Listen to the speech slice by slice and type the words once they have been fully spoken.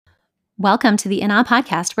Welcome to the In Awe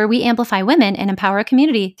podcast, where we amplify women and empower a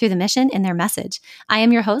community through the mission and their message. I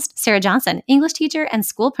am your host, Sarah Johnson, English teacher and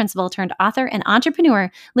school principal turned author and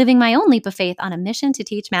entrepreneur, living my own leap of faith on a mission to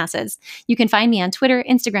teach masses. You can find me on Twitter,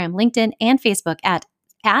 Instagram, LinkedIn, and Facebook at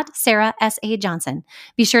Sarah S.A. Johnson.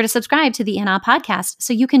 Be sure to subscribe to the In Awe podcast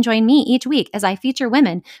so you can join me each week as I feature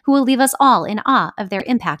women who will leave us all in awe of their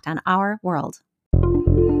impact on our world.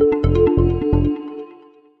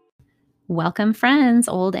 Welcome, friends,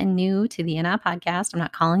 old and new, to the In Awe podcast. I'm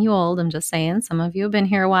not calling you old. I'm just saying some of you have been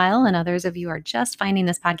here a while and others of you are just finding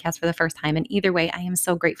this podcast for the first time. And either way, I am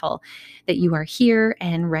so grateful that you are here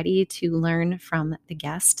and ready to learn from the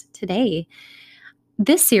guest today.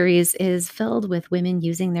 This series is filled with women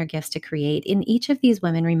using their gifts to create, and each of these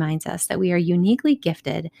women reminds us that we are uniquely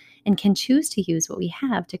gifted and can choose to use what we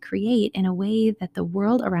have to create in a way that the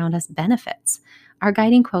world around us benefits. Our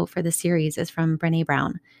guiding quote for the series is from Brené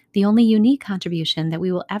Brown: "The only unique contribution that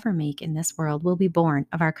we will ever make in this world will be born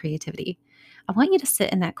of our creativity." I want you to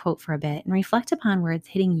sit in that quote for a bit and reflect upon where it's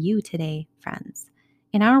hitting you today, friends.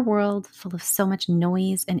 In our world full of so much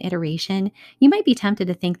noise and iteration, you might be tempted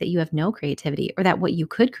to think that you have no creativity or that what you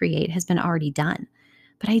could create has been already done.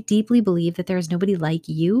 But I deeply believe that there is nobody like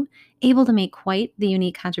you able to make quite the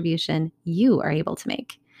unique contribution you are able to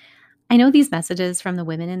make. I know these messages from the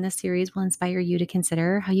women in this series will inspire you to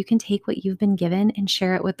consider how you can take what you've been given and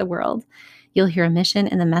share it with the world. You'll hear a mission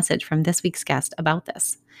and the message from this week's guest about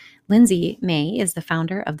this. Lindsay May is the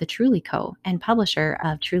founder of The Truly Co. and publisher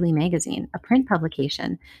of Truly Magazine, a print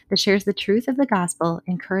publication that shares the truth of the gospel,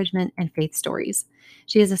 encouragement, and faith stories.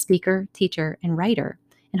 She is a speaker, teacher, and writer,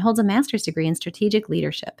 and holds a master's degree in strategic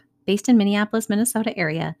leadership. Based in Minneapolis, Minnesota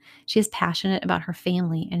area, she is passionate about her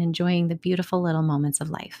family and enjoying the beautiful little moments of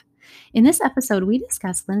life. In this episode, we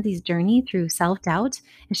discuss Lindsay's journey through self-doubt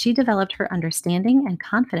as she developed her understanding and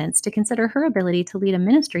confidence to consider her ability to lead a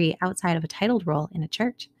ministry outside of a titled role in a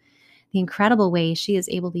church. The incredible way she is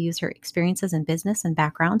able to use her experiences in business and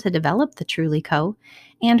background to develop the Truly Co.,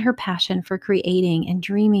 and her passion for creating and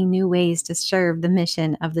dreaming new ways to serve the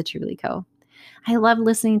mission of the Truly Co. I love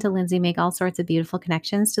listening to Lindsay make all sorts of beautiful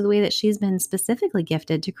connections to the way that she's been specifically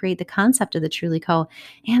gifted to create the concept of the Truly Co.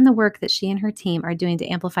 and the work that she and her team are doing to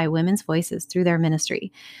amplify women's voices through their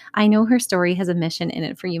ministry. I know her story has a mission in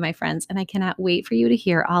it for you, my friends, and I cannot wait for you to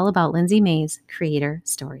hear all about Lindsay May's creator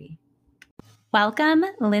story. Welcome,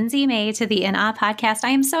 Lindsay May, to the In Awe podcast. I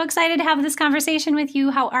am so excited to have this conversation with you.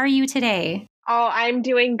 How are you today? Oh, I'm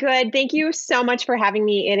doing good. Thank you so much for having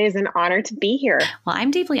me. It is an honor to be here. Well,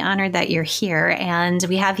 I'm deeply honored that you're here, and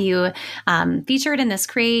we have you featured in this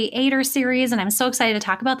creator series, and I'm so excited to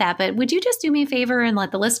talk about that. But would you just do me a favor and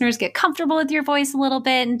let the listeners get comfortable with your voice a little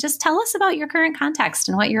bit and just tell us about your current context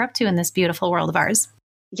and what you're up to in this beautiful world of ours?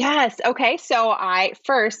 Yes. Okay. So I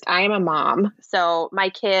am a mom. So my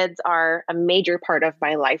kids are a major part of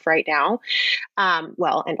my life right now.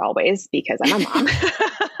 Well, and always, because I'm a mom.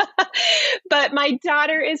 But my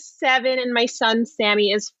daughter is 7 and my son,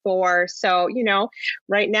 Sammy, is 4. So,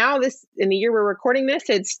 right now, in the year we're recording this,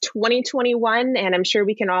 it's 2021, and I'm sure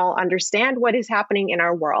we can all understand what is happening in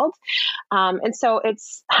our world. And so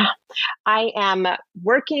I am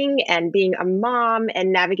working and being a mom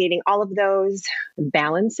and navigating all of those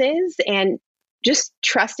balances and just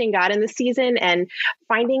trusting God in the season and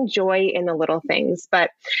finding joy in the little things. But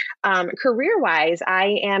career-wise,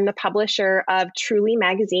 I am the publisher of Truly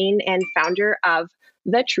Magazine and founder of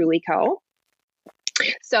The Truly Co.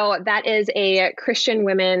 So that is a Christian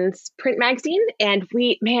women's print magazine. And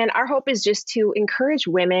our hope is just to encourage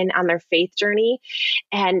women on their faith journey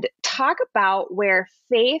and talk about where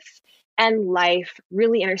faith and life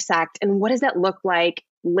really intersect and what does that look like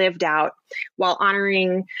lived out while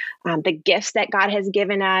honoring the gifts that God has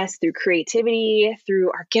given us through creativity,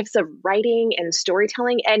 through our gifts of writing and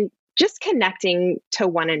storytelling, and just connecting to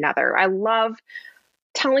one another. I love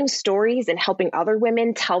telling stories and helping other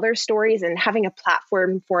women tell their stories and having a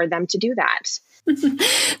platform for them to do that.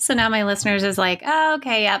 So now my listeners is like, oh,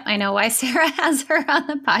 okay, yep, I know why Sarah has her on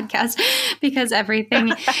the podcast, because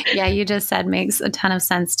everything, you just said makes a ton of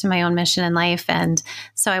sense to my own mission in life. And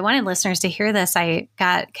so I wanted listeners to hear this. I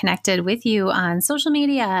got connected with you on social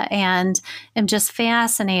media and am just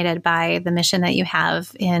fascinated by the mission that you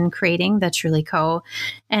have in creating the Truly Co.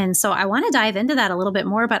 And so I want to dive into that a little bit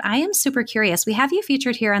more, but I am super curious. We have you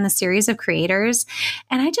featured here on the series of creators,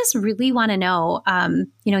 and I just really want to know,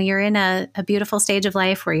 you're in a beautiful stage of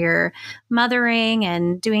life where you're mothering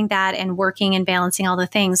and doing that and working and balancing all the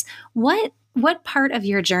things. What part of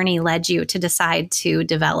your journey led you to decide to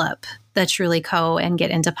develop the Truly Co. and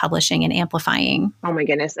get into publishing and amplifying? Oh my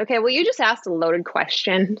goodness. Okay. Well, you just asked a loaded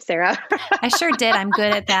question, Sarah. I sure did. I'm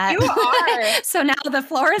good at that. You are. So now the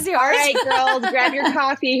floor is yours. All right, girls, grab your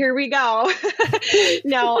coffee. Here we go.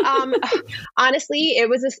 No, honestly, it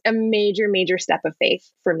was a major, major step of faith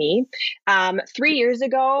for me. 3 years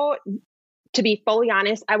ago, to be fully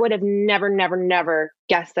honest, I would have never, never, never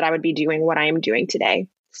guessed that I would be doing what I am doing today.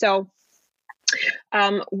 So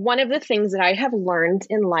one of the things that I have learned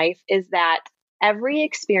in life is that every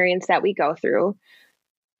experience that we go through,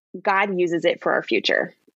 God uses it for our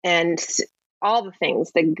future. And all the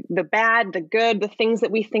things, the bad, the good, the things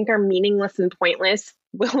that we think are meaningless and pointless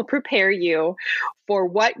will prepare you for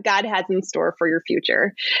what God has in store for your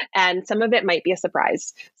future. And some of it might be a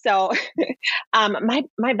surprise. So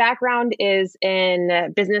my background is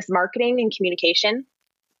in business marketing and communication.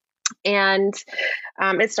 And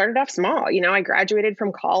it started off small. I graduated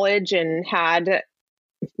from college and had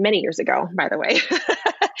many years ago, by the way.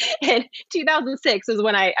 In 2006 is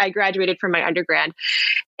when I graduated from my undergrad.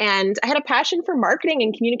 And I had a passion for marketing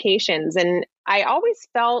and communications. And I always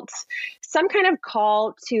felt some kind of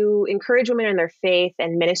call to encourage women in their faith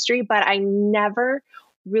and ministry, but I never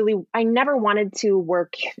wanted to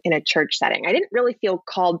work in a church setting. I didn't really feel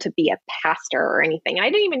called to be a pastor or anything. And I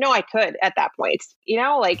didn't even know I could at that point,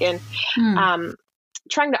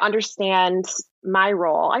 trying to understand my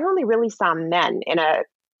role. I only really saw men in a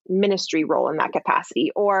ministry role in that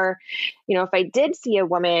capacity. Or, if I did see a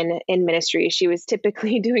woman in ministry, she was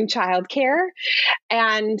typically doing childcare.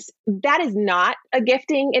 And that is not a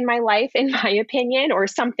gifting in my life, in my opinion, or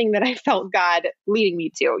something that I felt God leading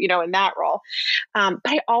me to, in that role. But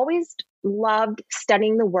I always loved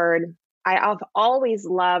studying the word. I've always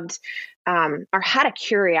loved or had a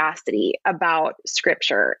curiosity about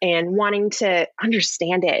scripture and wanting to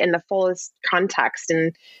understand it in the fullest context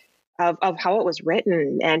and of how it was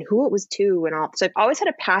written and who it was to and all. So I've always had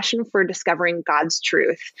a passion for discovering God's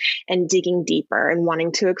truth and digging deeper and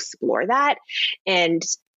wanting to explore that and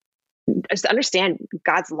just understand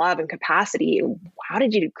God's love and capacity. How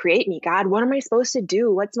did you create me, God? What am I supposed to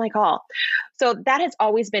do? What's my call? So that has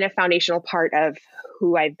always been a foundational part of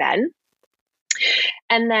who I've been.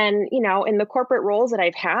 And then, in the corporate roles that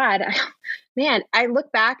I've had, man, I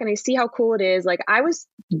look back and I see how cool it is. Like I was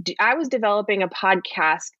developing a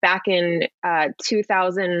podcast back in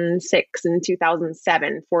 2006 and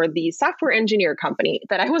 2007 for the software engineer company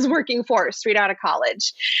that I was working for straight out of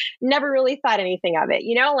college. Never really thought anything of it.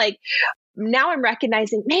 Now I'm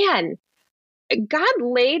recognizing, man, God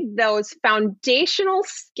laid those foundational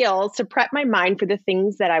skills to prep my mind for the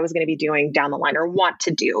things that I was going to be doing down the line or want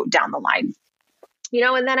to do down the line.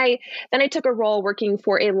 And then I took a role working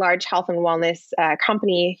for a large health and wellness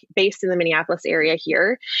company based in the Minneapolis area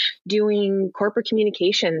here, doing corporate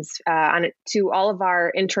communications to all of our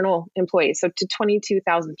internal employees, so to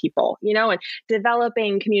 22,000 people, and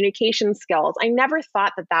developing communication skills. I never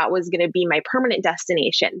thought that was going to be my permanent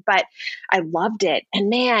destination, but I loved it. And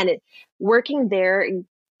man, working there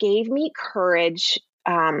gave me courage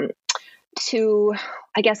to,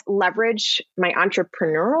 I guess, leverage my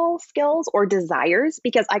entrepreneurial skills or desires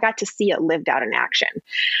because I got to see it lived out in action.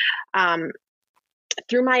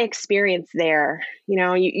 Through my experience there,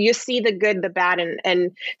 you see the good, the bad,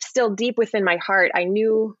 and still deep within my heart, I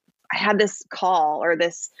knew I had this call or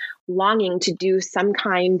this longing to do some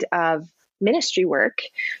kind of ministry work.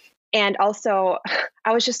 And also,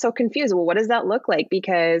 I was just so confused. Well, what does that look like?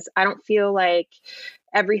 Because I don't feel like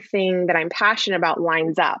everything that I'm passionate about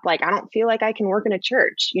lines up. Like, I don't feel like I can work in a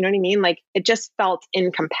church. You know what I mean? Like, it just felt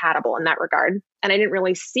incompatible in that regard. And I didn't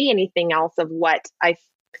really see anything else of what I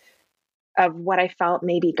felt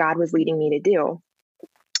maybe God was leading me to do.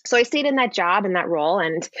 So I stayed in that job, in that role.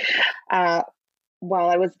 And while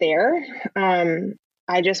I was there,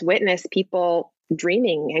 I just witnessed people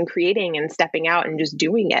dreaming and creating and stepping out and just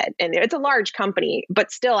doing it. And it's a large company,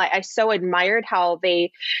 but still, I so admired how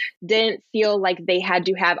they didn't feel like they had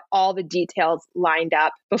to have all the details lined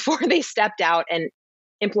up before they stepped out and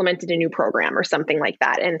implemented a new program or something like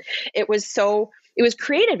that. And it was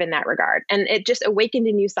creative in that regard. And it just awakened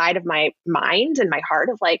a new side of my mind and my heart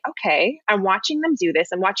of like, okay, I'm watching them do this.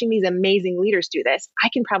 I'm watching these amazing leaders do this. I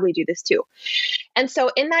can probably do this too. And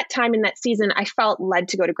so in that time, in that season, I felt led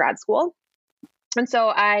to go to grad school. And so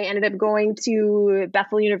I ended up going to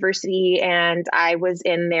Bethel University and I was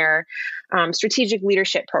in their strategic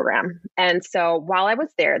leadership program. And so while I was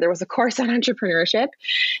there was a course on entrepreneurship,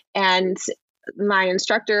 and my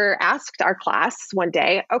instructor asked our class one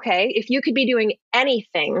day, okay, if you could be doing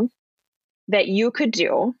anything that you could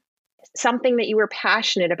do something that you were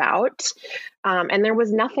passionate about, and there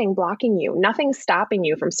was nothing blocking you, nothing stopping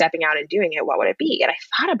you from stepping out and doing it, what would it be? And I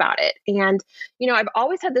thought about it. And, I've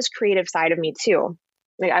always had this creative side of me too.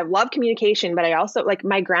 Like, I love communication, but I also, like,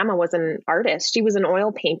 my grandma was an artist. She was an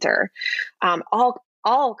oil painter,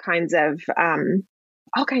 all kinds of,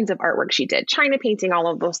 artwork she did, china painting, all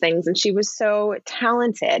of those things. And she was so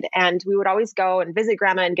talented. And we would always go and visit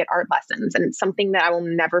grandma and get art lessons. And it's something that I will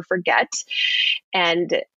never forget.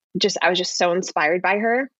 And I was just so inspired by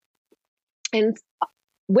her. And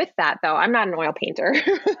with that, though, I'm not an oil painter,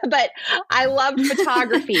 but I loved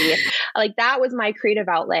photography. Like, that was my creative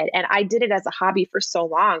outlet. And I did it as a hobby for so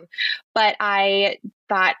long. But I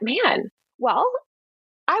thought, man, well,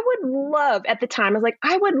 I would love, at the time, I was like,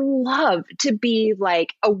 I would love to be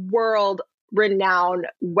like a world renowned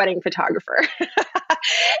wedding photographer.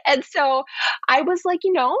 And so I was like,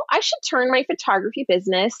 I should turn my photography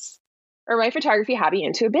business or my photography hobby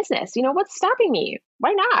into a business. What's stopping me?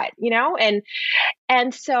 Why not?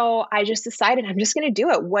 And so I just decided I'm just going to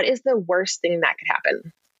do it. What is the worst thing that could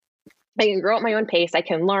happen? I can grow at my own pace. I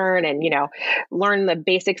can learn and, learn the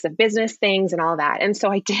basics of business things and all that. And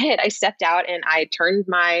so I did. I stepped out and I turned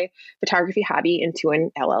my photography hobby into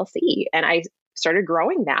an LLC, and I started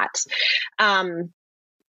growing that. And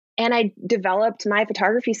I developed my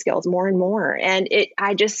photography skills more and more. And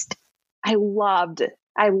I loved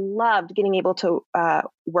getting able to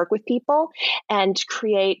work with people and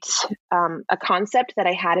create a concept that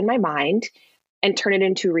I had in my mind and turn it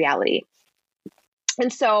into reality.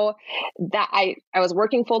 And so that I was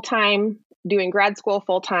working full time, doing grad school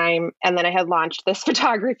full time, and then I had launched this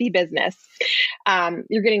photography business.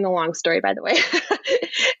 You're getting the long story, by the way.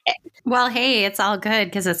 Well, hey, it's all good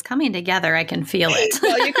because it's coming together. I can feel it.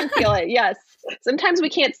 Well, you can feel it. Yes. Sometimes we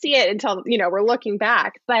can't see it until, we're looking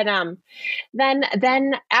back. But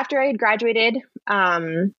then after I had graduated,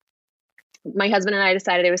 my husband and I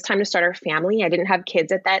decided it was time to start our family. I didn't have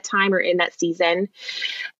kids at that time or in that season.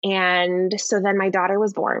 And so then my daughter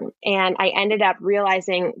was born, and I ended up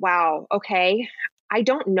realizing, wow, okay, I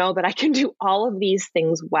don't know that I can do all of these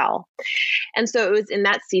things well. And so it was in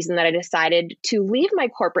that season that I decided to leave my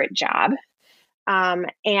corporate job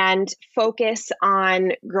and focus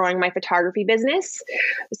on growing my photography business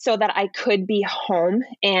so that I could be home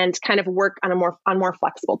and kind of work on more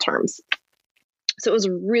flexible terms. So it was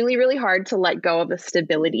really, really hard to let go of the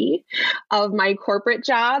stability of my corporate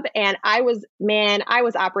job. And I was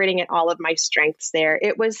operating at all of my strengths there.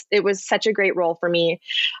 It was such a great role for me.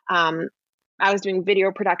 I was doing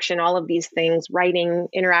video production, all of these things, writing,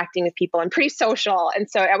 interacting with people, and pretty social. And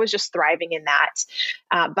so I was just thriving in that.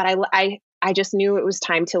 But I just knew it was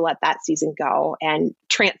time to let that season go and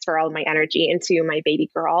transfer all of my energy into my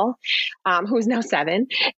baby girl, who's now 7,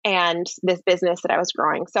 and this business that I was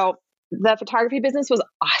growing. So the photography business was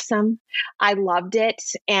awesome. I loved it.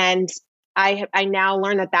 And I now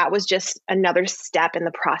learned that was just another step in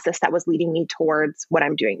the process that was leading me towards what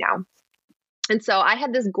I'm doing now. And so I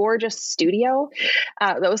had this gorgeous studio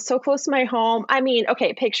that was so close to my home. I mean,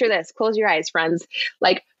 okay, picture this. Close your eyes, friends.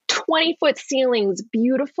 Like 20-foot ceilings,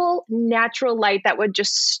 beautiful natural light that would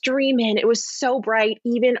just stream in. It was so bright,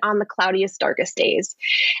 even on the cloudiest, darkest days.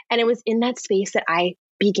 And it was in that space that I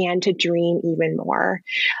began to dream even more.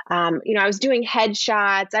 I was doing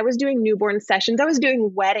headshots, I was doing newborn sessions, I was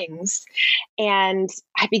doing weddings, and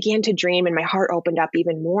I began to dream, and my heart opened up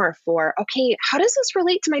even more for, okay, how does this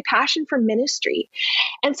relate to my passion for ministry?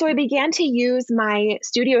 And so I began to use my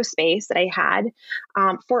studio space that I had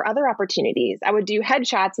for other opportunities. I would do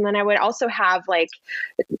headshots, and then I would also have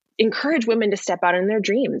encourage women to step out in their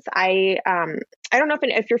dreams. I don't know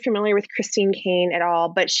if you're familiar with Christine Kane at all,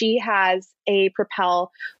 but she has a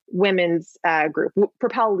Propel women's group,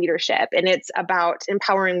 Propel Leadership, and it's about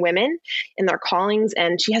empowering women in their callings.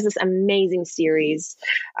 And she has this amazing series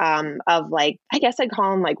of I guess I'd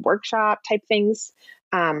call them workshop type things.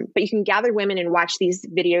 But you can gather women and watch these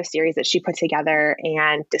video series that she put together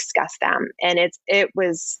and discuss them. And it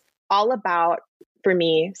was all about, for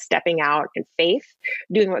me, stepping out in faith,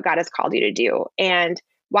 doing what God has called you to do. And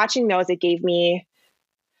watching those, it gave me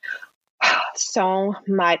so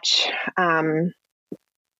much,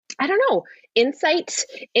 insight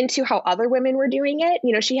into how other women were doing it.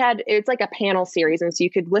 It's like a panel series. And so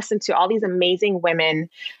you could listen to all these amazing women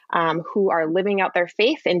who are living out their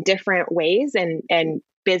faith in different ways and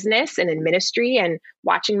business and in ministry, and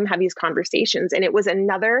watching them have these conversations. And it was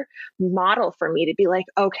another model for me to be like,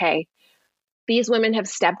 okay, these women have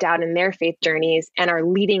stepped out in their faith journeys and are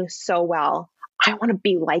leading so well. I want to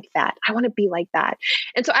be like that. I want to be like that.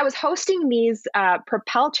 And so I was hosting these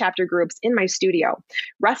Propel chapter groups in my studio,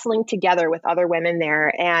 wrestling together with other women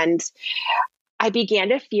there. And I began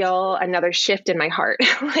to feel another shift in my heart.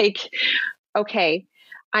 Like, okay,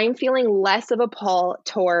 I'm feeling less of a pull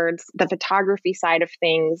towards the photography side of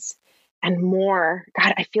things and more,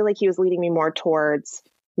 God, I feel like he was leading me more towards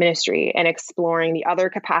ministry and exploring the other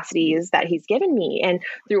capacities that he's given me, and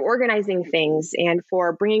through organizing things and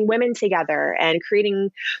for bringing women together and creating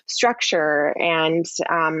structure and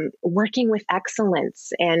working with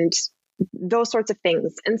excellence and those sorts of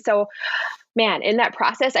things. And so, man, in that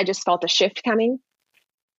process, I just felt a shift coming.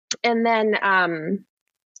 And then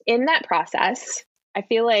in that process, I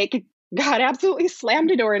feel like God absolutely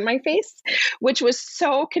slammed a door in my face, which was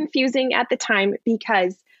so confusing at the time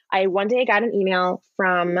because I one day got an email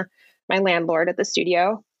from my landlord at the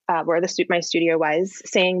studio, where my studio was,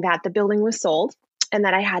 saying that the building was sold and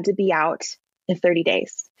that I had to be out in 30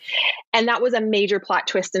 days. And that was a major plot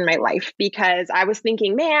twist in my life because I was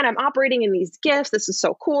thinking, man, I'm operating in these gifts. This is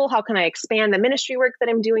so cool. How can I expand the ministry work that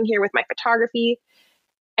I'm doing here with my photography?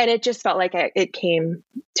 And it just felt like it came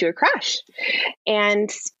to a crash. And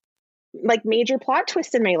like major plot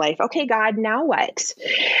twist in my life. Okay, God, now what?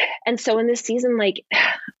 And so in this season, like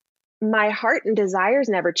my heart and desires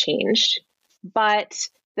never changed, but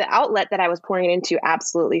the outlet that I was pouring into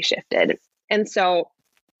absolutely shifted. And so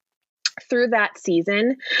through that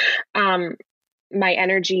season, my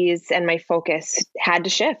energies and my focus had to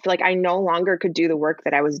shift. Like I no longer could do the work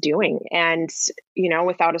that I was doing. And,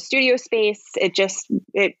 without a studio space,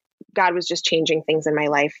 God was just changing things in my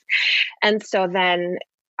life. And so then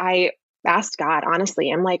I asked God,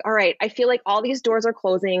 honestly, I'm like, all right, I feel like all these doors are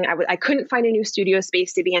closing. I couldn't find a new studio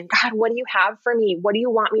space to be in. God, what do you have for me? What do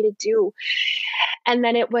you want me to do? And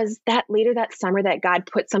then it was that later that summer that God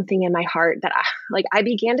put something in my heart that I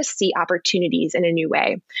began to see opportunities in a new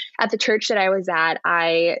way. At the church that I was at,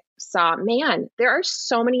 I saw, man, there are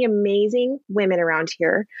so many amazing women around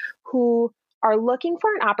here who are looking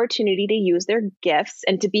for an opportunity to use their gifts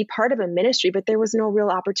and to be part of a ministry, but there was no real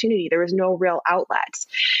opportunity. There was no real outlet.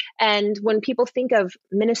 And when people think of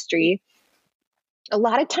ministry, a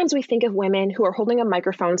lot of times we think of women who are holding a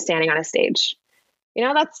microphone standing on a stage.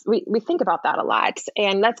 We think about that a lot.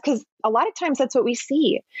 And that's because a lot of times that's what we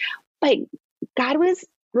see. But God was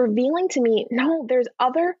revealing to me, no, there's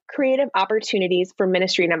other creative opportunities for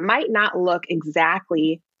ministry. And it might not look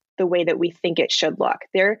exactly the way that we think it should look.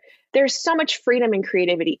 There's so much freedom and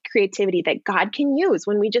creativity that God can use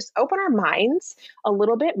when we just open our minds a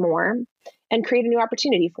little bit more and create a new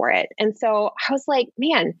opportunity for it. And so I was like,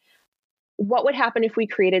 man, what would happen if we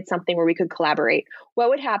created something where we could collaborate? What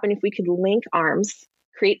would happen if we could link arms,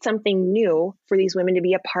 create something new for these women to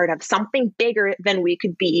be a part of, something bigger than we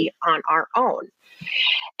could be on our own?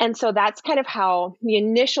 And so that's kind of how the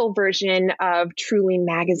initial version of Truly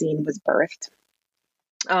Magazine was birthed.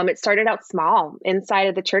 It started out small inside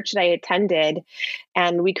of the church that I attended,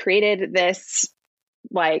 and we created this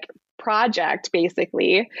project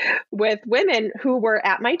basically with women who were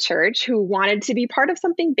at my church who wanted to be part of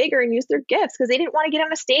something bigger and use their gifts because they didn't want to get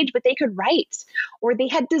on a stage, but they could write, or they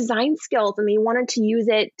had design skills and they wanted to use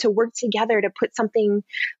it to work together to put something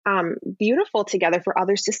beautiful together for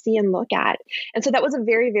others to see and look at. And so that was a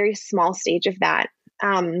very, very small stage of that,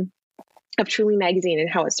 of Truly Magazine and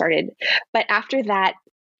how it started. But after that,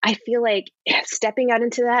 I feel like stepping out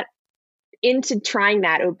into trying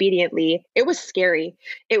that obediently, it was scary.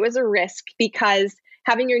 It was a risk because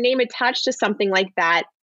having your name attached to something like that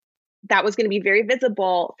was going to be very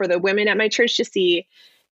visible for the women at my church to see.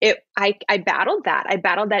 I battled that. I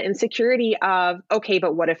battled that insecurity of, okay,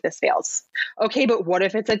 but what if this fails? Okay, but what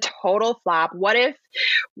if it's a total flop? What if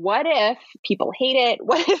people hate it?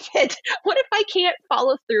 What if I can't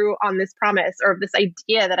follow through on this promise or this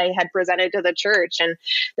idea that I had presented to the church and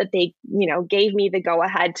that they, gave me the go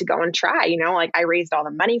ahead to go and try, I raised all the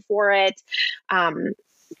money for it. And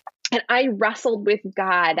I wrestled with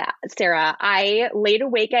God, Sarah. I laid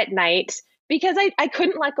awake at night because I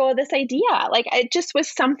couldn't let go of this idea. It just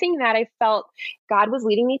was something that I felt God was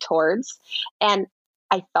leading me towards. And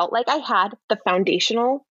I felt like I had the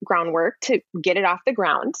foundational groundwork to get it off the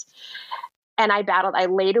ground. And I battled. I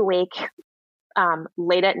laid awake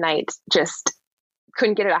late at night, just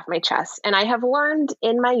couldn't get it off my chest. And I have learned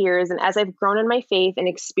in my years, and as I've grown in my faith and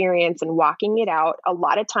experience and walking it out, a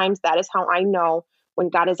lot of times that is how I know when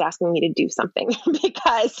God is asking me to do something,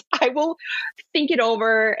 because I will think it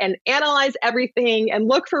over and analyze everything and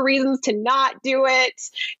look for reasons to not do it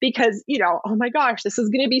because, oh my gosh, this is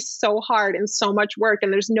going to be so hard and so much work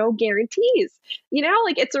and there's no guarantees,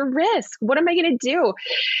 it's a risk. What am I going to do?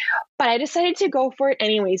 But I decided to go for it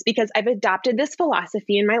anyways, because I've adopted this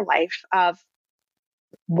philosophy in my life of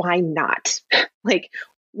why not?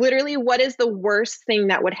 Literally, what is the worst thing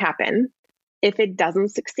that would happen? if it doesn't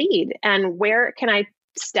succeed? And where can I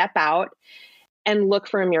step out and look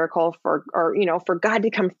for a miracle for God to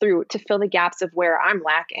come through to fill the gaps of where I'm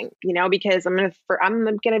lacking, because I'm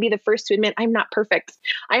going to be the first to admit I'm not perfect.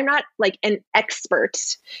 I'm not like an expert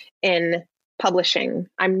in publishing.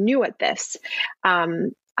 I'm new at this.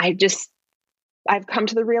 I've come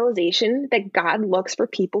to the realization that God looks for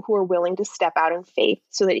people who are willing to step out in faith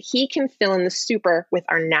so that he can fill in the super with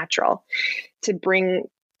our natural to bring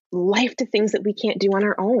life to things that we can't do on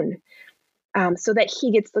our own. So that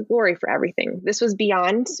he gets the glory for everything. This was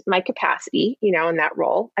beyond my capacity, in that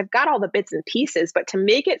role. I've got all the bits and pieces, but to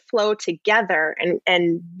make it flow together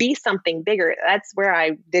and be something bigger, that's where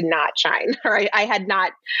I did not shine, or I had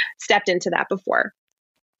not stepped into that before.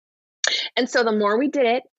 And so the more we did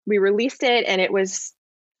it, we released it, and it was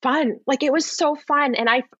fun. Like, it was so fun. And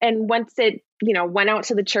once it, went out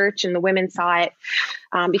to the church and the women saw it,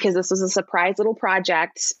 because this was a surprise little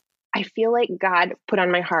project, I feel like God put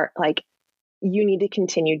on my heart, like, you need to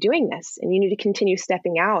continue doing this, and you need to continue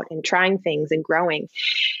stepping out and trying things and growing.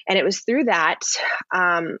 And it was through that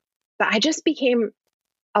that I just became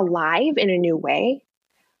alive in a new way.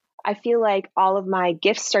 I feel like all of my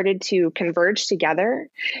gifts started to converge together,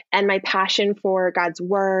 and my passion for God's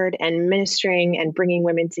word and ministering and bringing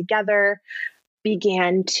women together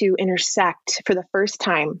began to intersect for the first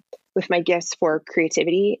time with my gifts for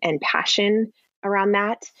creativity and passion around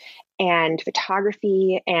that, and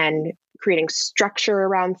photography, and creating structure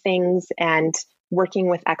around things, and working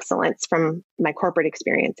with excellence from my corporate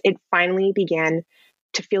experience. It finally began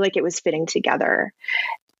to feel like it was fitting together.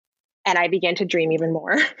 And I began to dream even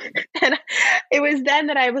more. And it was then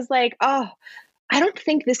that I was like, oh, I don't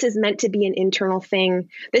think this is meant to be an internal thing.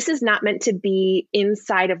 This is not meant to be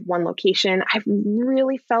inside of one location. I've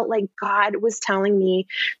really felt like God was telling me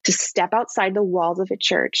to step outside the walls of a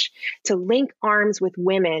church, to link arms with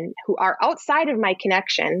women who are outside of my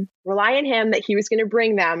connection, rely on him that he was going to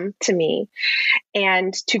bring them to me,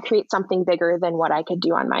 and to create something bigger than what I could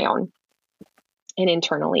do on my own. And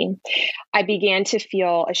internally, I began to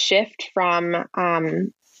feel a shift from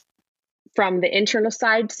the internal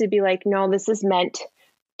side to be like, no, this is meant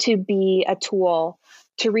to be a tool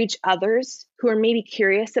to reach others who are maybe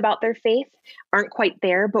curious about their faith, aren't quite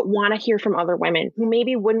there, but want to hear from other women who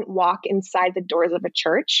maybe wouldn't walk inside the doors of a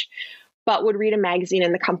church, but would read a magazine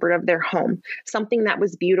in the comfort of their home. Something that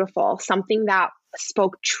was beautiful, something that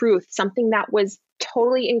spoke truth, something that was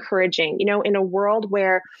totally encouraging, in a world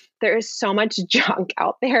where there is so much junk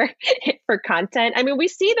out there for content. I mean, we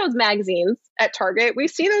see those magazines at Target. We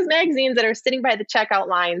see those magazines that are sitting by the checkout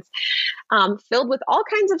lines, filled with all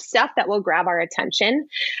kinds of stuff that will grab our attention,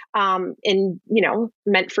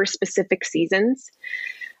 meant for specific seasons.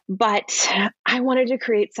 But I wanted to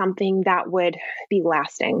create something that would be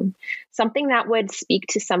lasting, something that would speak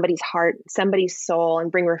to somebody's heart, somebody's soul,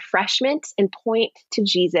 and bring refreshment and point to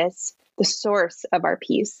Jesus, the source of our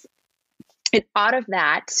peace. And out of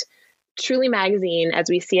that, Truly Magazine, as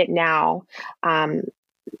we see it now,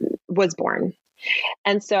 was born.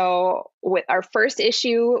 And so with our first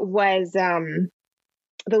issue was the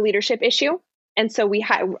leadership issue. And so we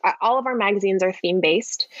have all of our magazines are theme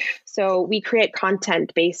based. So we create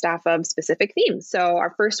content based off of specific themes. So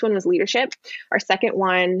our first one was leadership. Our second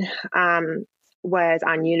one was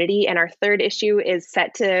on unity. And our third issue is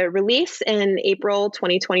set to release in April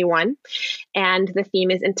 2021. And the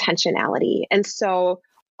theme is intentionality. And so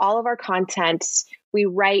all of our content we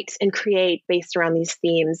write and create based around these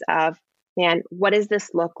themes of, man, what does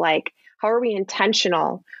this look like? How are we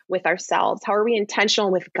intentional with ourselves? How are we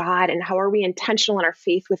intentional with God? And how are we intentional in our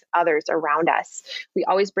faith with others around us? We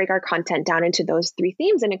always break our content down into those three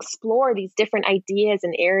themes and explore these different ideas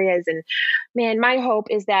and areas. And man, my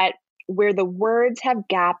hope is that where the words have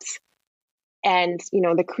gaps and,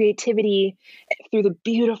 the creativity through the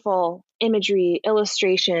beautiful imagery,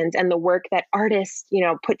 illustrations, and the work that artists,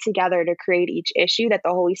 put together to create each issue, that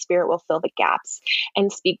the Holy Spirit will fill the gaps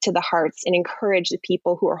and speak to the hearts and encourage the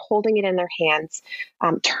people who are holding it in their hands,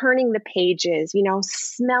 turning the pages,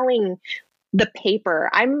 smelling the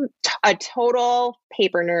paper. I'm a total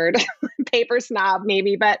paper nerd, paper snob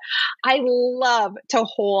maybe, but I love to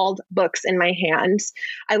hold books in my hands.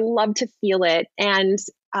 I love to feel it. And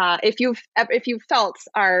if you've felt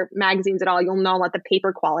our magazines at all, you'll know that the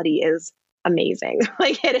paper quality is amazing.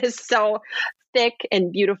 Like, it is so thick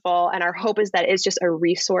and beautiful. And our hope is that it's just a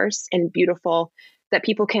resource and beautiful that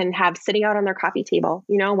people can have sitting out on their coffee table.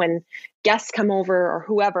 When guests come over or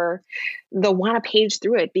whoever, they'll want to page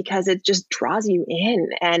through it because it just draws you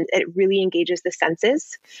in and it really engages the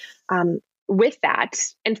senses. With that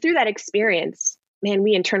and through that experience, man,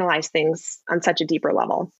 we internalize things on such a deeper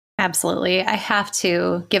level. Absolutely. I have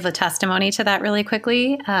to give a testimony to that really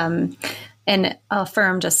quickly. And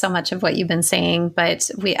affirm just so much of what you've been saying, but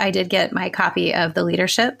I did get my copy of the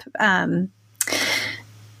leadership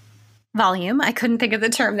volume. I couldn't think of the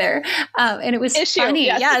term there. And it was funny.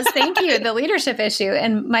 Yes, thank you. The leadership issue.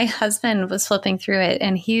 And my husband was flipping through it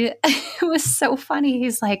and it was so funny.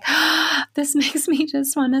 He's like, oh, this makes me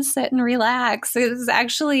just want to sit and relax. It was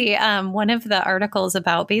actually one of the articles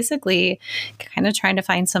about basically kind of trying to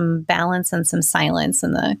find some balance and some silence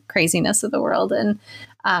in the craziness of the world. And,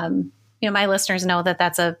 my listeners know that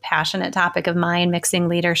that's a passionate topic of mine, mixing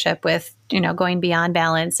leadership with, going beyond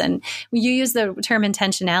balance. And you use the term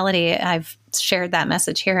intentionality. I've shared that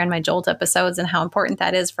message here in my Jolt episodes and how important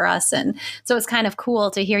that is for us. And so it's kind of cool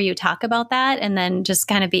to hear you talk about that and then just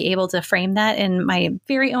kind of be able to frame that in my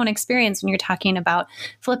very own experience when you're talking about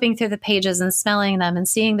flipping through the pages and smelling them and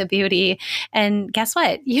seeing the beauty. And guess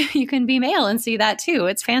what? You can be male and see that too.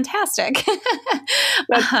 It's fantastic.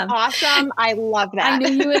 That's awesome. I love that. I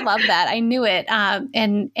knew you would love that. I knew it.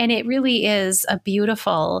 And it really is a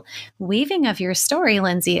beautiful weaving of your story,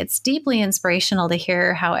 Lindsay. It's deeply inspirational to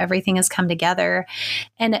hear how everything has come together.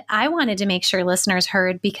 And I wanted to make sure listeners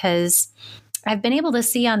heard because I've been able to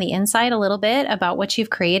see on the inside a little bit about what you've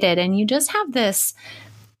created. And you just have this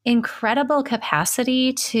incredible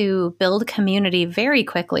capacity to build community very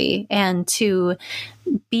quickly and to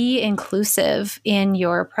be inclusive in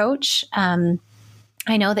your approach.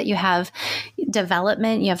 I know that you have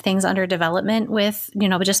development, you have things under development with,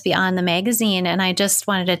 just beyond the magazine. And I just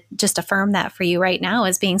wanted to just affirm that for you right now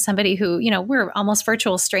as being somebody who, we're almost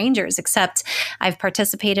virtual strangers, except I've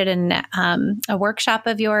participated in a workshop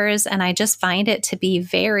of yours and I just find it to be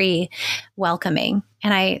very welcoming.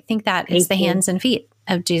 And I think that is the hands and feet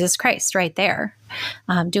of Jesus Christ right there,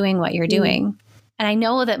 doing what you're doing. And I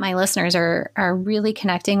know that my listeners are really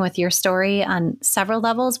connecting with your story on several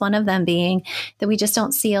levels, one of them being that we just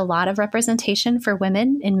don't see a lot of representation for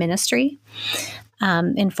women in ministry,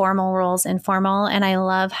 in formal roles, informal. And I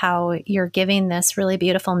love how you're giving this really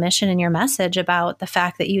beautiful mission in your message about the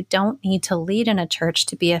fact that you don't need to lead in a church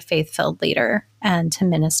to be a faith-filled leader and to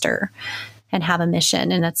minister and have a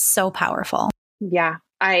mission. And it's so powerful. Yeah,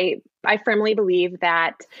 I firmly believe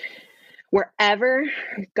that wherever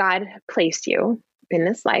God placed you in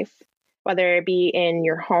this life, whether it be in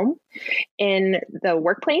your home, in the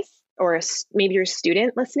workplace, or maybe you're a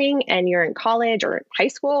student listening and you're in college or high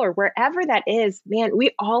school or wherever that is, man,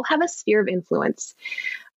 we all have a sphere of influence.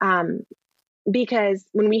 Because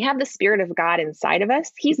when we have the Spirit of God inside of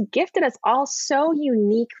us, He's gifted us all so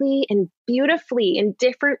uniquely and beautifully in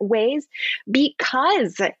different ways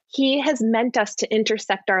because He has meant us to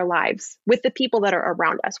intersect our lives with the people that are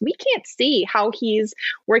around us. We can't see how He's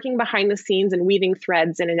working behind the scenes and weaving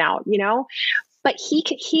threads in and out, but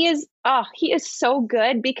he is so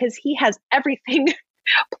good because He has everything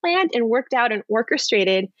planned and worked out and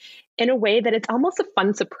orchestrated in a way that it's almost a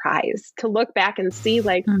fun surprise to look back and see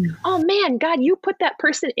like, oh man, God, you put that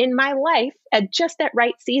person in my life at just that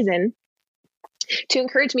right season to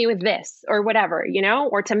encourage me with this or whatever,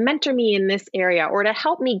 or to mentor me in this area or to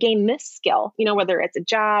help me gain this skill, whether it's a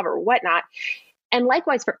job or whatnot. And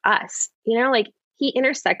likewise for us, He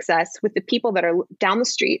intersects us with the people that are down the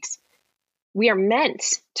streets. We are meant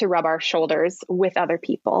to rub our shoulders with other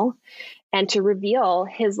people and to reveal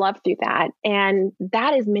His love through that. And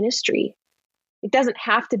that is ministry. It doesn't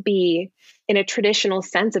have to be in a traditional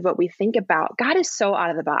sense of what we think about. God is so out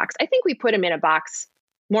of the box. I think we put Him in a box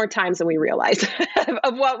more times than we realize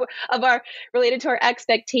of our related to our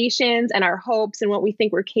expectations and our hopes and what we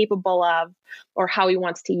think we're capable of or how He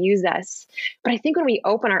wants to use us. But I think when we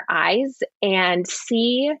open our eyes and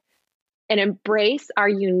see and embrace our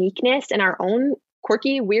uniqueness and our own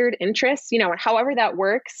quirky, weird interests, however that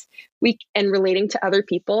works, and relating to other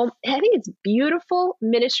people, I think it's beautiful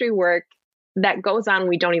ministry work that goes on.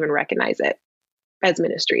 We don't even recognize it as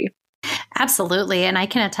ministry. Absolutely. And I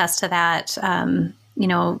can attest to that.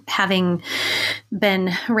 Having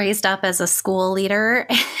been raised up as a school leader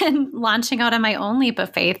and launching out on my own leap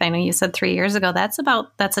of faith. I know you said 3 years ago, that's a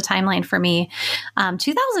timeline for me.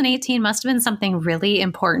 2018 must have been something really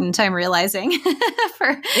important. I'm realizing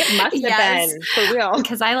it must have been for real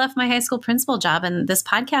because I left my high school principal job and this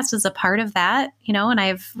podcast is a part of that, and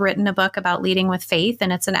I've written a book about leading with faith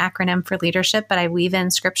and it's an acronym for leadership, but I weave in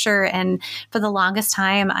scripture. And for the longest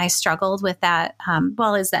time I struggled with that.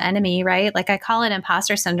 Is the enemy, right? Like I call it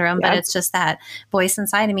imposter syndrome, but it's just that voice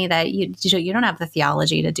inside of me that you don't have the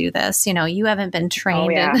theology to do this. You haven't been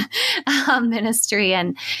trained in ministry.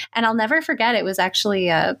 And I'll never forget, it was actually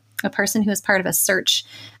a person who was part of a search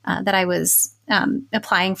that I was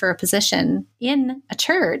applying for a position in a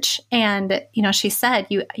church. And, she said,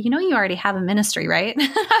 you already have a ministry, right?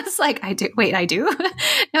 I was like, I do. Wait, I do?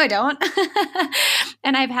 No, I don't.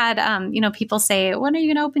 And I've had, people say, when are you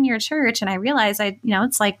going to open your church? And I realized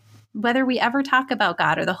it's like, whether we ever talk about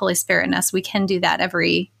God or the Holy Spirit in us, we can do that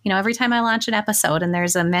every time I launch an episode and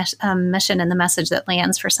there's a mission in the message that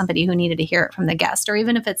lands for somebody who needed to hear it from the guest, or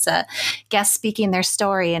even if it's a guest speaking their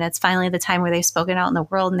story and it's finally the time where they've spoken out in the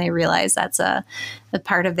world and they realize that's a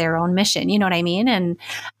part of their own mission. You know what I mean? And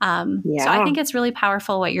so I think it's really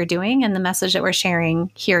powerful what you're doing and the message that we're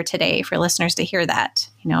sharing here today for listeners to hear that,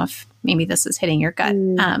 if maybe this is hitting your gut.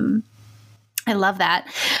 I love that.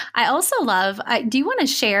 I also love, do you want to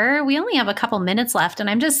share? We only have a couple minutes left and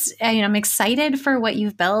I'm just, I'm excited for what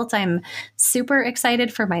you've built. I'm super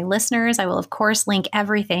excited for my listeners. I will, of course, link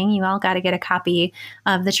everything. You all got to get a copy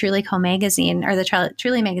of the Truly Co magazine or the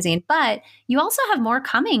Truly magazine, but you also have more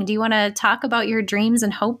coming. Do you want to talk about your dreams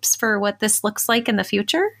and hopes for what this looks like in the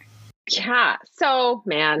future? Yeah. So,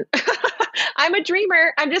 man, I'm a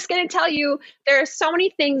dreamer. I'm just going to tell you, there are so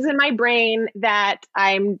many things in my brain that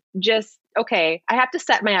I'm just, okay, I have to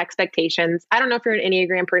set my expectations. I don't know if you're an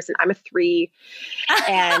Enneagram person. I'm a 3.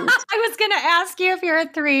 And I was going to ask you if you're a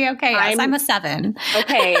 3. Okay. Yes, I'm a 7.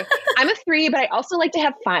 Okay. I'm a 3, but I also like to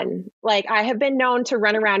have fun. Like I have been known to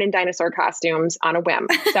run around in dinosaur costumes on a whim.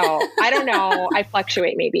 So I don't know. I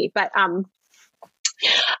fluctuate maybe, but,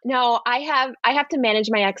 no, I have to manage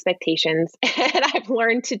my expectations and I've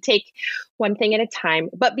learned to take one thing at a time.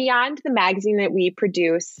 But beyond the magazine that we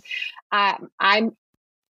produce, I'm,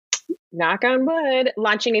 knock on wood,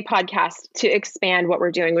 launching a podcast to expand what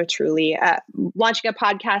we're doing with Truly, launching a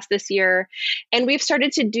podcast this year. And we've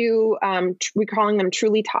started to do, we're calling them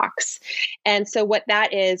Truly Talks. And so what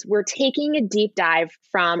that is, we're taking a deep dive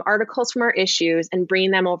from articles from our issues and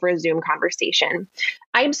bringing them over a Zoom conversation.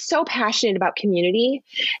 I am so passionate about community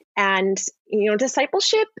and,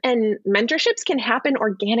 discipleship and mentorships can happen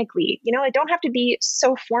organically. It don't have to be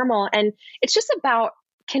so formal. And it's just about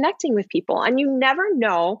connecting with people. And you never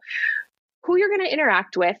know who you're going to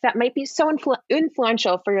interact with that might be so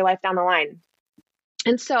influential for your life down the line.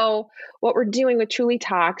 And so what we're doing with Truly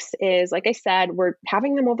Talks is, like I said, we're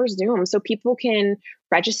having them over Zoom so people can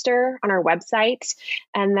register on our website.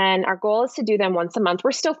 And then our goal is to do them once a month.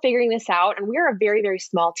 We're still figuring this out. And we are a very, very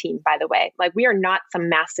small team, by the way. Like we are not some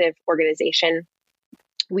massive organization.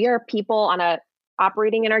 We are people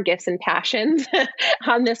operating in our gifts and passions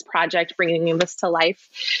on this project, bringing this to life.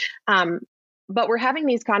 But we're having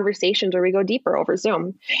these conversations where we go deeper over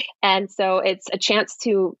Zoom. And so it's a chance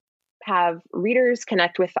to have readers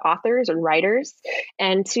connect with authors and writers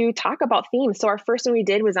and to talk about themes. So our first one we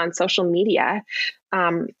did was on social media,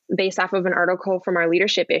 based off of an article from our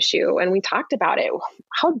leadership issue. And we talked about it.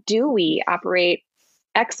 How do we operate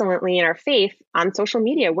excellently in our faith on social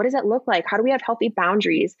media? What does it look like? How do we have healthy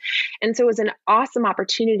boundaries? And so it was an awesome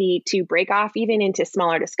opportunity to break off even into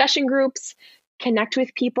smaller discussion groups, connect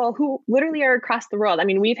with people who literally are across the world. I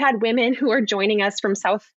mean, we've had women who are joining us from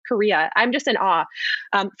South Korea. I'm just in awe.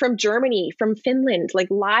 From Germany, from Finland, like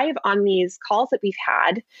live on these calls that we've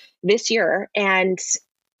had this year. And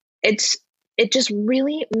it just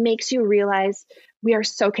really makes you realize we are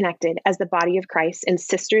so connected as the body of Christ and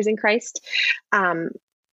sisters in Christ.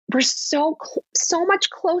 We're so much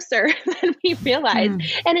closer than we realize.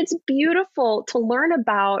 And it's beautiful to learn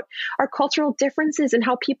about our cultural differences and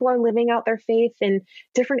how people are living out their faith in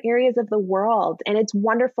different areas of the world. And it's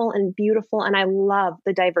wonderful and beautiful. And I love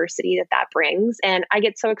the diversity that brings. And I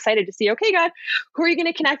get so excited to see, okay, God, who are you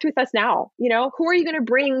going to connect with us now? Who are you going to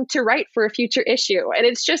bring to write for a future issue? And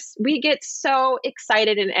it's just, we get so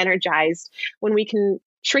excited and energized when we can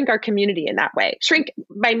shrink our community in that way. Shrink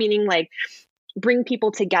by meaning like, bring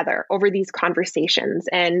people together over these conversations.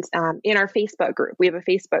 And in our Facebook group, we have a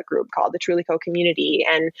Facebook group called the Truly Co Community,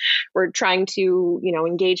 and we're trying to,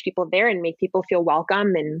 engage people there and make people feel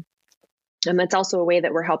welcome. And that's also a way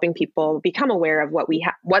that we're helping people become aware of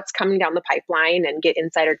what's coming down the pipeline and get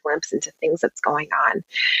insider glimpse into things that's going on.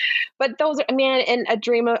 But those are, and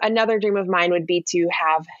another dream of mine would be to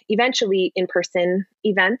have eventually in-person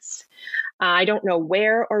events. I don't know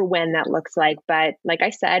where or when that looks like, but like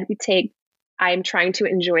I said, I'm trying to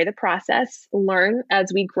enjoy the process, learn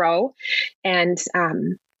as we grow, and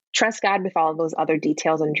trust God with all of those other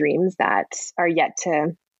details and dreams that are yet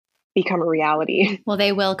to become a reality. Well,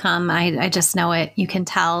 they will come. I just know it. You can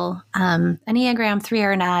tell. Enneagram 3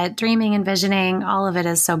 or not, dreaming and visioning, all of it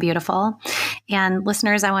is so beautiful. And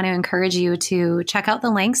listeners, I want to encourage you to check out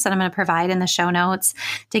the links that I'm going to provide in the show notes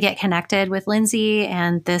to get connected with Lindsay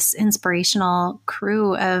and this inspirational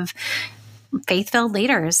crew of faith-filled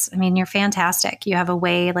leaders. I mean, you're fantastic. You have a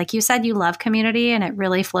way, like you said, you love community and it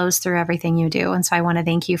really flows through everything you do. And so I want to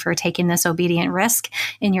thank you for taking this obedient risk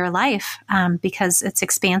in your life because it's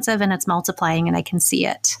expansive and it's multiplying and I can see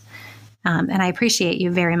it. And I appreciate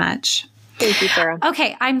you very much. Thank you, Sarah.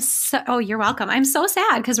 Okay. You're welcome. I'm so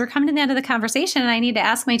sad because we're coming to the end of the conversation and I need to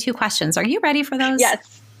ask my 2 questions. Are you ready for those?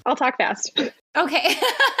 Yes. I'll talk fast. Okay.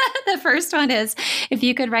 The first one is, if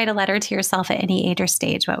you could write a letter to yourself at any age or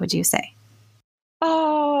stage, what would you say?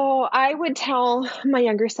 Oh, I would tell my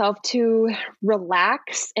younger self to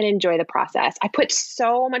relax and enjoy the process. I put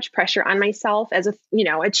so much pressure on myself as a,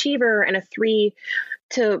 achiever and a 3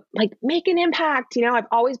 to like make an impact. I've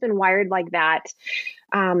always been wired like that.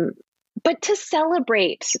 But to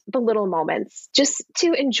celebrate the little moments, just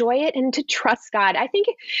to enjoy it and to trust God. I think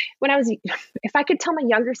if I could tell my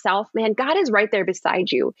younger self, man, God is right there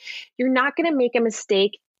beside you. You're not going to make a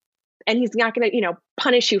mistake and he's not going to,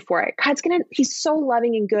 punish you for it. He's so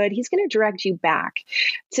loving and good. He's going to direct you back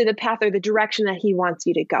to the path or the direction that he wants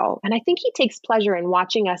you to go. And I think he takes pleasure in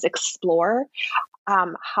watching us explore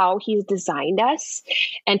how he's designed us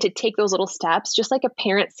and to take those little steps, just like a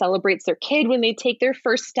parent celebrates their kid when they take their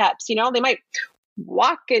first steps. They might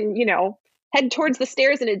walk and, head towards the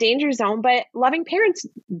stairs in a danger zone, but loving parents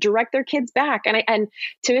direct their kids back and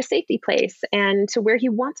to a safety place and to where he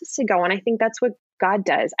wants us to go. And I think that's what God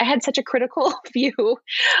does. I had such a critical view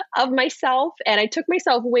of myself and I took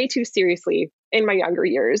myself way too seriously in my younger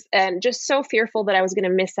years and just so fearful that I was going to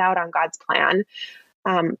miss out on God's plan.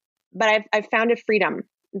 But I've found a freedom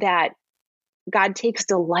that God takes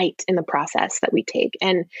delight in the process that we take.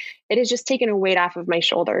 And it has just taken a weight off of my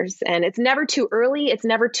shoulders. And it's never too early. It's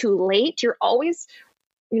never too late. You're always,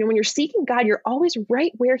 when you're seeking God, you're always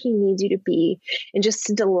right where he needs you to be and just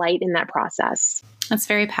to delight in that process. That's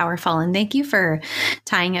very powerful. And thank you for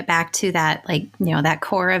tying it back to that, that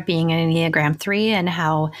core of being an Enneagram 3 and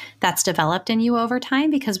how that's developed in you over time,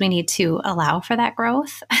 because we need to allow for that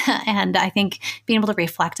growth. And I think being able to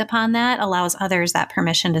reflect upon that allows others that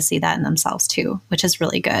permission to see that in themselves too, which is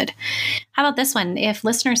really good. How about this one? If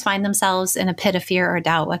listeners find themselves in a pit of fear or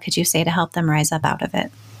doubt, what could you say to help them rise up out of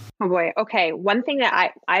it? Oh boy. Okay. One thing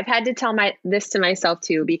that I've had to tell this to myself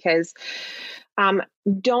too, because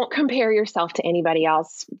don't compare yourself to anybody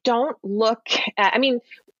else. Don't look at,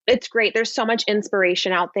 it's great. There's so much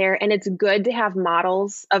inspiration out there and it's good to have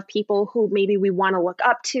models of people who maybe we want to look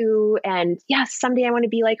up to. And yes, someday I want to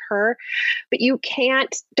be like her, but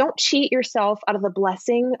don't cheat yourself out of the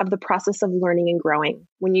blessing of the process of learning and growing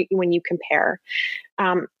when you compare.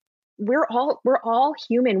 We're all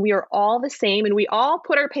human. We are all the same. And we all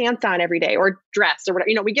put our pants on every day or dress or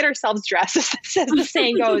whatever, we get ourselves dressed as the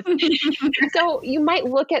saying goes. So you might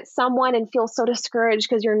look at someone and feel so discouraged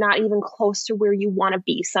because you're not even close to where you want to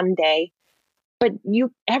be someday. But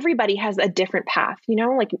everybody has a different path,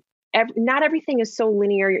 not everything is so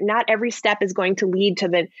linear. Not every step is going to lead to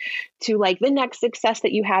the next success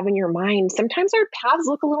that you have in your mind. Sometimes our paths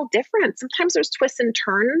look a little different. Sometimes there's twists and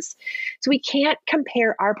turns. So we can't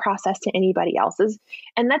compare our process to anybody else's.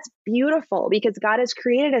 And that's beautiful because God has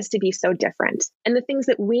created us to be so different. And the things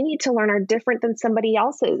that we need to learn are different than somebody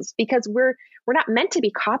else's because we're not meant to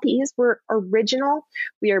be copies. We're original.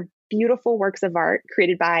 We are beautiful works of art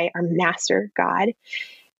created by our master God.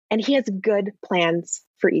 And he has good plans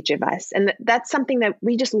for each of us. And that's something that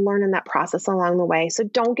we just learn in that process along the way. So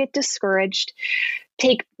don't get discouraged.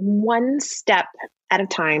 Take one step at a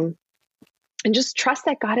time and just trust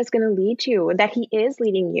that God is going to lead you, that he is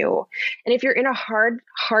leading you. And if you're in a hard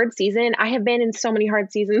season, I have been in so many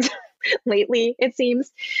hard seasons lately, it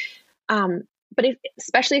seems. But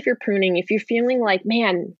especially if you're pruning, if you're feeling like,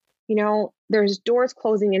 man, there's doors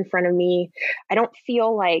closing in front of me. I don't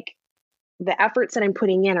feel like the efforts that I'm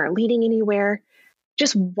putting in are leading anywhere.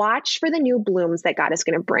 Just watch for the new blooms that God is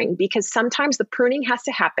going to bring, because sometimes the pruning has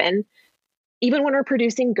to happen. Even when we're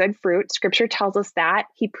producing good fruit, scripture tells us that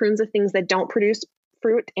he prunes the things that don't produce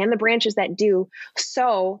fruit and the branches that do,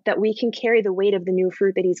 so that we can carry the weight of the new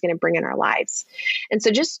fruit that he's going to bring in our lives. And so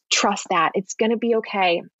just trust that it's going to be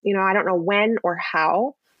okay. I don't know when or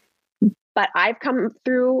how, but I've come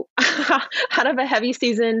through out of a heavy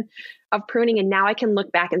season of pruning. And now I can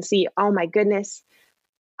look back and see, oh my goodness,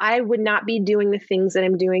 I would not be doing the things that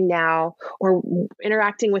I'm doing now or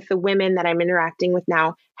interacting with the women that I'm interacting with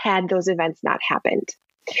now had those events not happened.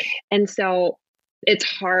 And so it's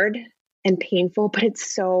hard and painful, but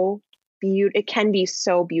it's so beautiful. It can be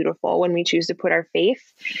so beautiful when we choose to put our faith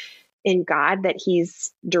in God, that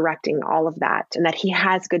he's directing all of that and that he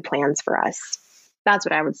has good plans for us. That's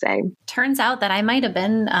what I would say. Turns out that I might have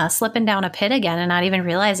been slipping down a pit again and not even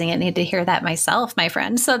realizing it. Need to hear that myself, my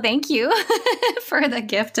friend. So thank you for the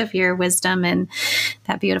gift of your wisdom and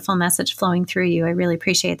that beautiful message flowing through you. I really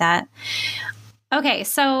appreciate that. Okay,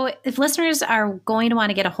 so if listeners are going to want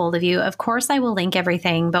to get a hold of you, of course I will link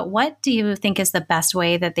everything, but what do you think is the best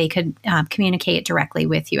way that they could communicate directly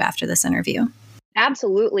with you after this interview?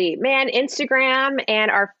 Absolutely. Man, Instagram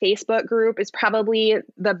and our Facebook group is probably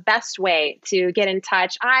the best way to get in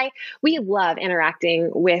touch. We love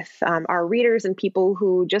interacting with our readers and people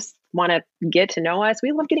who just want to get to know us.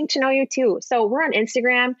 We love getting to know you too. So we're on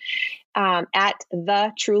Instagram at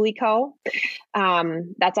the Truly Co.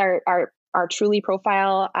 That's our Truly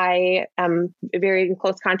profile. I am very in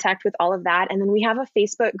close contact with all of that. And then we have a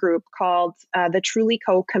Facebook group called the Truly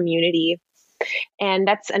Co community. And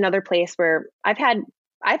that's another place where I've had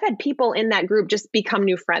people in that group just become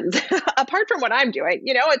new friends apart from what I'm doing.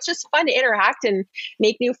 It's just fun to interact and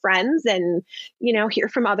make new friends and, hear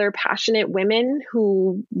from other passionate women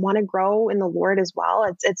who want to grow in the Lord as well.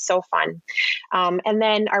 It's so fun. And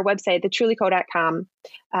then our website, thetrulyco.com,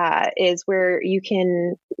 is where you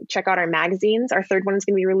can check out our magazines. Our third one is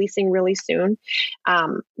going to be releasing really soon.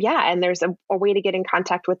 And there's a way to get in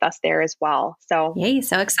contact with us there as well. So, yay,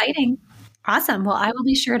 so exciting. Awesome. Well, I will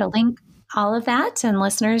be sure to link all of that. And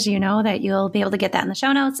listeners, you know that you'll be able to get that in the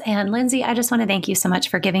show notes. And Lindsay, I just want to thank you so much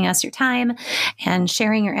for giving us your time and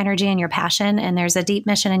sharing your energy and your passion. And there's a deep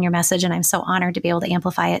mission in your message. And I'm so honored to be able to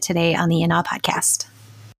amplify it today on the In Awe podcast.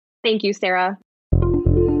 Thank you, Sarah.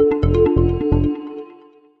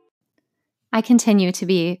 I continue to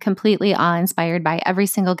be completely awe-inspired by every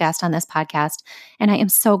single guest on this podcast, and I am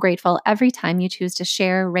so grateful every time you choose to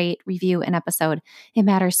share, rate, review an episode. It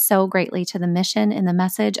matters so greatly to the mission and the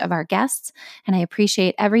message of our guests, and I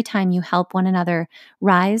appreciate every time you help one another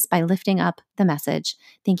rise by lifting up the message.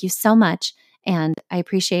 Thank you so much, and I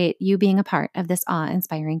appreciate you being a part of this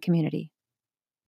awe-inspiring community.